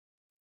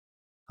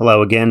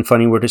Hello again,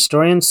 Funny Word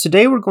Historians.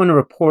 Today we're going to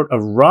report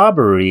a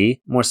robbery.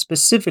 More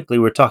specifically,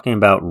 we're talking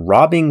about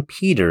robbing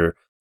Peter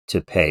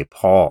to pay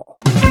Paul.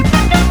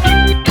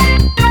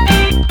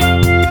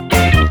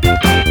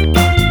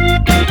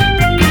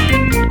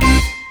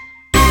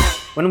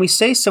 When we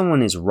say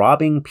someone is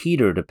robbing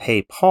Peter to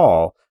pay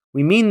Paul,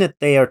 we mean that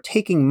they are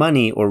taking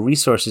money or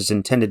resources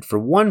intended for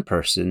one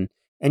person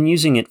and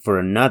using it for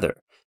another.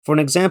 For an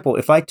example,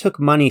 if I took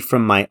money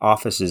from my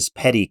office's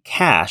petty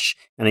cash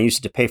and I used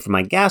it to pay for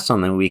my gas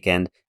on the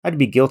weekend, I'd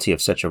be guilty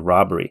of such a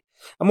robbery.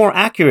 A more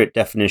accurate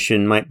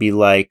definition might be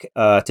like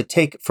to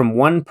take from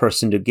one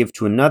person to give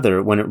to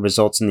another when it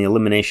results in the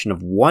elimination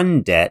of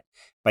one debt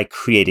by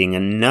creating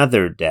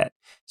another debt.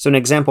 So an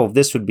example of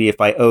this would be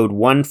if I owed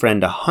one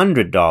friend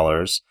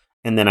 $100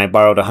 and then I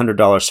borrowed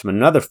 $100 from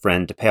another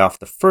friend to pay off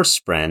the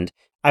first friend,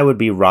 I would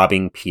be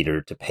robbing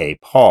Peter to pay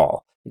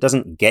Paul. It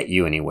doesn't get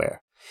you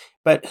anywhere.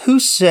 But who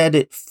said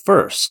it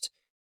first?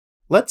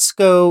 Let's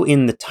go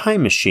in the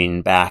time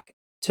machine back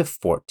to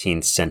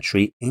 14th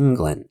century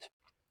England.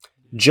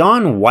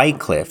 John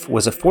Wycliffe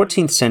was a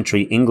 14th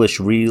century English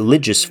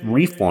religious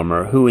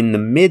reformer who in the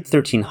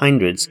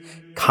mid-1300s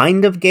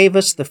kind of gave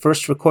us the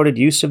first recorded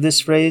use of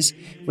this phrase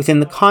within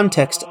the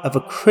context of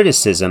a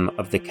criticism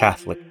of the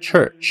Catholic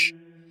Church.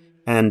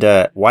 And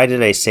why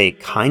did I say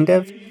kind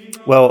of?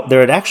 Well, there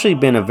had actually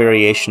been a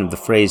variation of the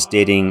phrase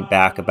dating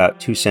back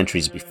about 2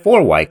 centuries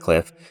before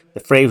Wycliffe.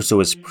 The phrase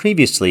was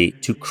previously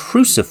to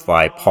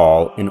crucify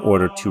Paul in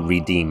order to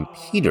redeem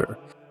Peter.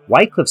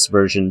 Wycliffe's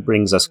version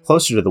brings us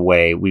closer to the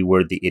way we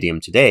word the idiom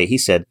today. He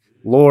said,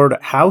 "Lord,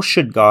 how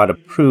should God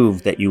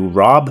approve that you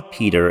rob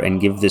Peter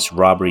and give this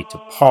robbery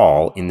to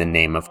Paul in the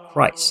name of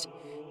Christ?"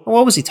 Well,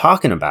 what was he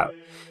talking about?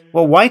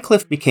 Well,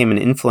 Wycliffe became an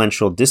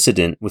influential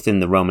dissident within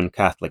the Roman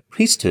Catholic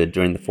priesthood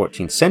during the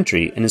 14th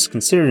century and is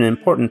considered an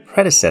important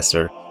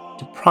predecessor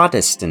to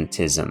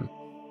Protestantism.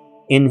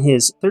 In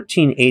his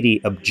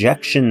 1380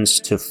 Objections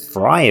to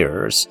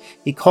Friars,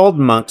 he called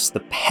monks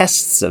the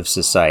pests of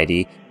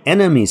society,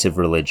 enemies of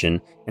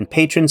religion, and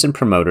patrons and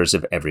promoters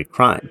of every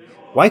crime.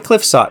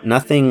 Wycliffe sought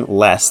nothing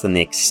less than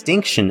the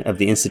extinction of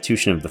the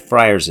institution of the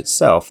friars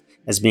itself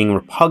as being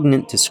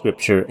repugnant to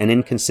Scripture and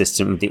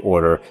inconsistent with the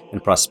order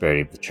and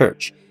prosperity of the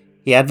Church.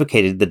 He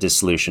advocated the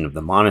dissolution of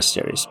the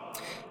monasteries.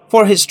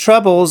 For his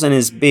troubles and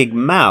his big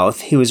mouth,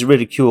 he was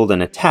ridiculed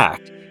and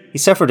attacked. He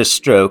suffered a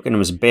stroke and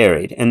was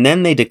buried, and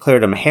then they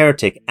declared him a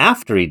heretic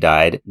after he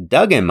died,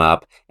 dug him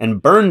up,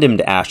 and burned him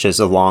to ashes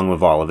along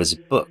with all of his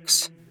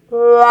books.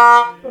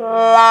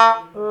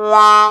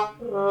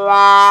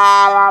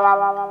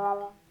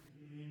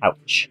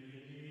 Ouch.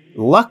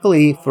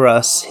 Luckily for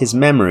us, his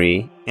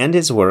memory and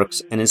his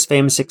works and his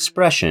famous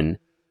expression,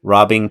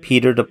 robbing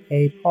Peter to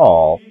pay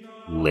Paul,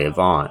 live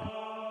on.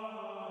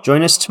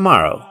 Join us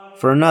tomorrow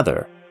for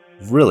another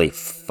really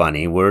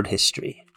funny word history.